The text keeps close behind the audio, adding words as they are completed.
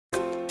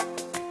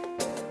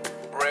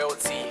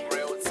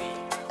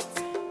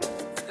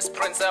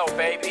Sell,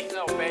 baby.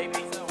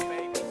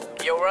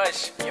 Yo,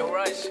 Rush.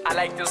 I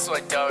like this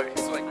one, though.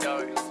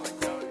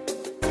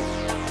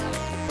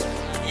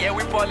 Yeah,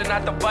 we balling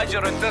out the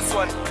budget on this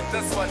one.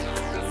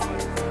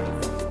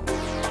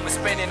 We're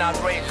spending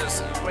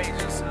outrageous.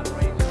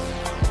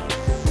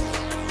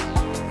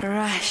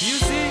 Rush. You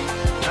see,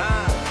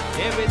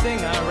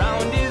 everything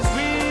around is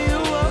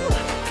real.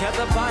 Kept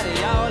the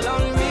party all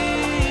on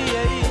me,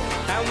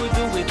 yeah. And we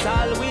do it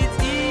all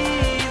with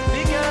ease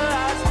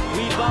because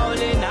we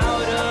ballin'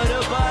 out of the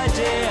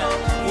budget.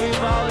 We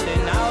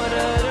ballin' out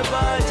of the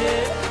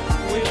budget.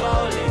 We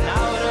ballin'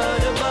 out of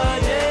the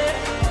budget.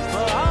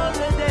 For all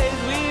the days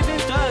we've been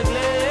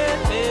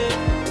struggling.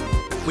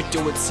 We do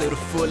it to the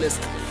fullest.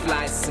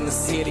 Flights in the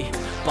city,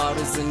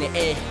 bottles in the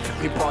air.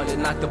 We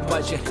ballin' out the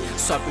budget.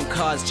 Swapping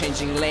cars,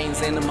 changing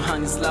lanes, and them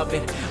honeys love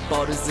it.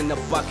 Bottles in the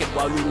bucket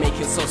while we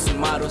making social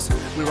models.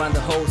 We run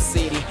the whole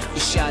city, we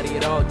shot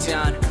it all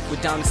down. We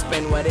down to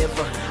spend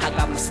whatever, I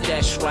got my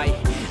stash right.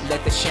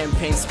 Let the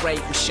champagne spray,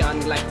 we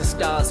shining like the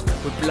stars.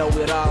 We blow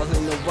it all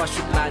in the rush,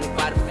 we blinded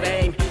by the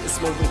fame.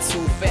 It's moving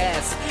too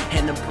fast,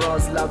 and the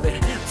bros love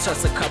it.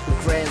 Toss a couple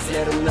grands,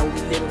 let them know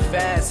we living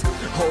fast.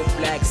 Whole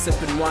black,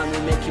 sipping wine, we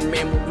making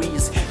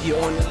memories. You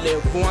only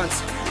live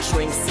once,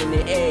 drinks in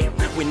the air.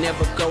 We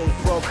never going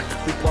broke,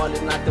 we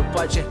ballin' out the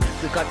budget.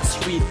 We got the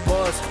street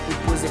buzz, we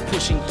busy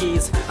pushing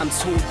gears. I'm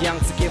too young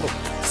to give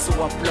up, so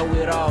I blow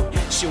it off.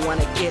 She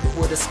wanna get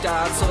with the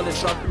stars, so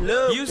let's drop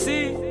love. You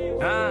see,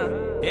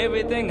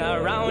 everything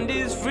around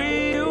is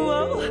real.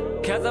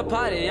 Cause the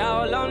party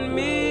all on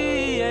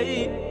me,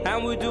 yeah.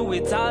 And we do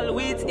it all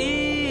with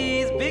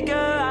ease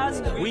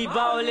because we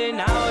ballin'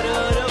 out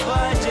of the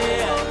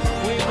budget.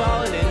 We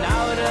ballin'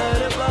 out of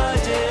the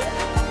budget.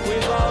 We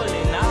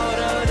ballin' out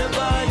of the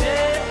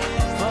budget.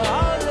 For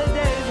all the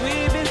days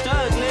we've been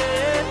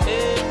struggling.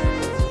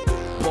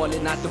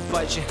 Ballin' out the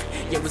budget,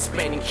 yeah, we're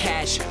spending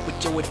cash. We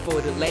do it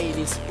for the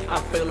ladies.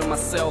 I'm feeling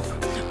myself,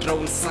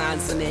 throwing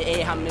signs in the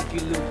air. I make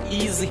it look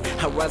easy,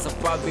 I rise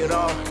above it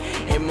all.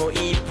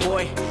 MOE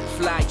boy,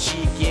 fly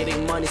G,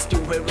 getting money,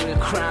 still wearing a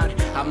crown.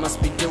 I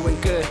must be doing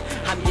good,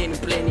 I'm getting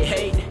plenty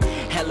hate.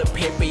 Hella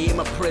paper in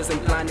my prison,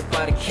 blinded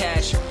by the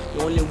cash.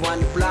 You only run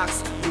the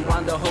blocks, we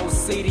run the whole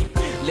city.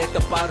 Let the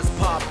bottles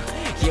pop,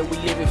 yeah, we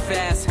living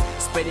fast,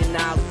 spending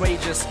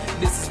outrageous.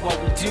 This is what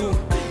we do,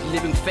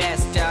 living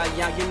fast,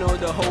 yeah, you know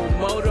the whole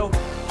motto.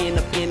 In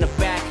the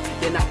back,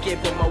 then I give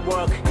her my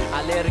work.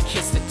 I let her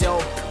kiss the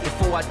dough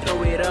before I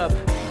throw it up.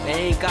 They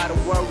ain't gotta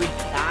worry,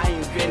 I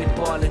ain't really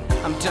ballin'.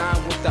 I'm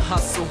done with the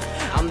hustle,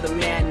 I'm the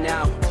man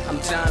now. I'm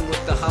done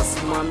with the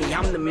hustle, mommy,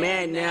 I'm the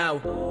man now.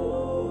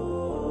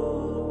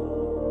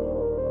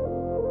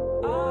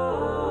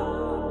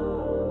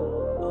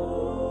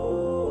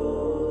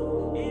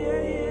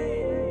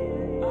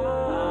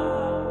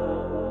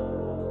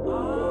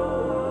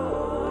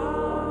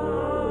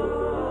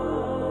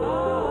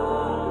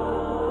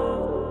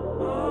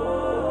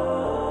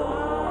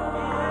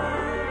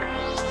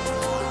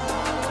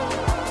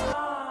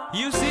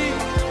 You see,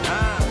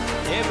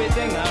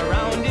 everything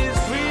around is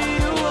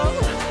real.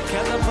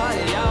 Cause the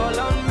party all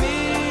on me,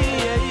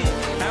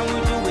 yeah. And we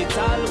do it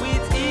all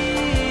with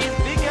ease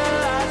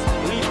because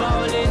we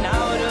ballin'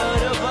 out of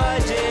the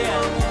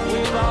budget. We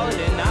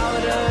ballin'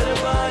 out of the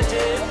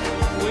budget.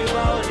 We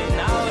ballin'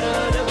 out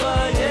of the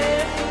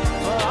budget.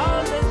 For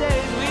all the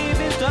days we've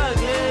been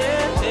struggling.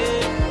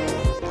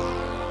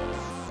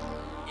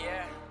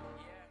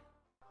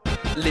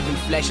 Living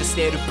flash,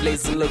 steady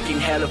blazing, looking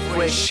hella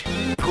fresh.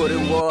 Put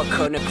in work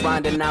on the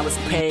grind and now it's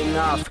paying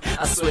off.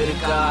 I swear to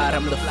God,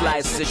 I'm the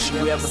flyest that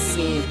you ever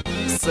seen.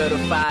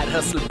 Certified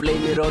hustler,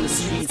 blame it on the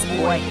streets,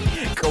 boy.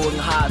 Going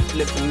hard,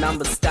 flipping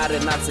numbers,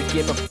 starting not to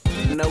give a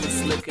know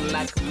it's looking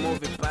like a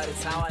movie, but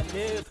it's how I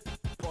live.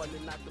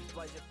 Balling out the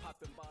budget,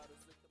 popping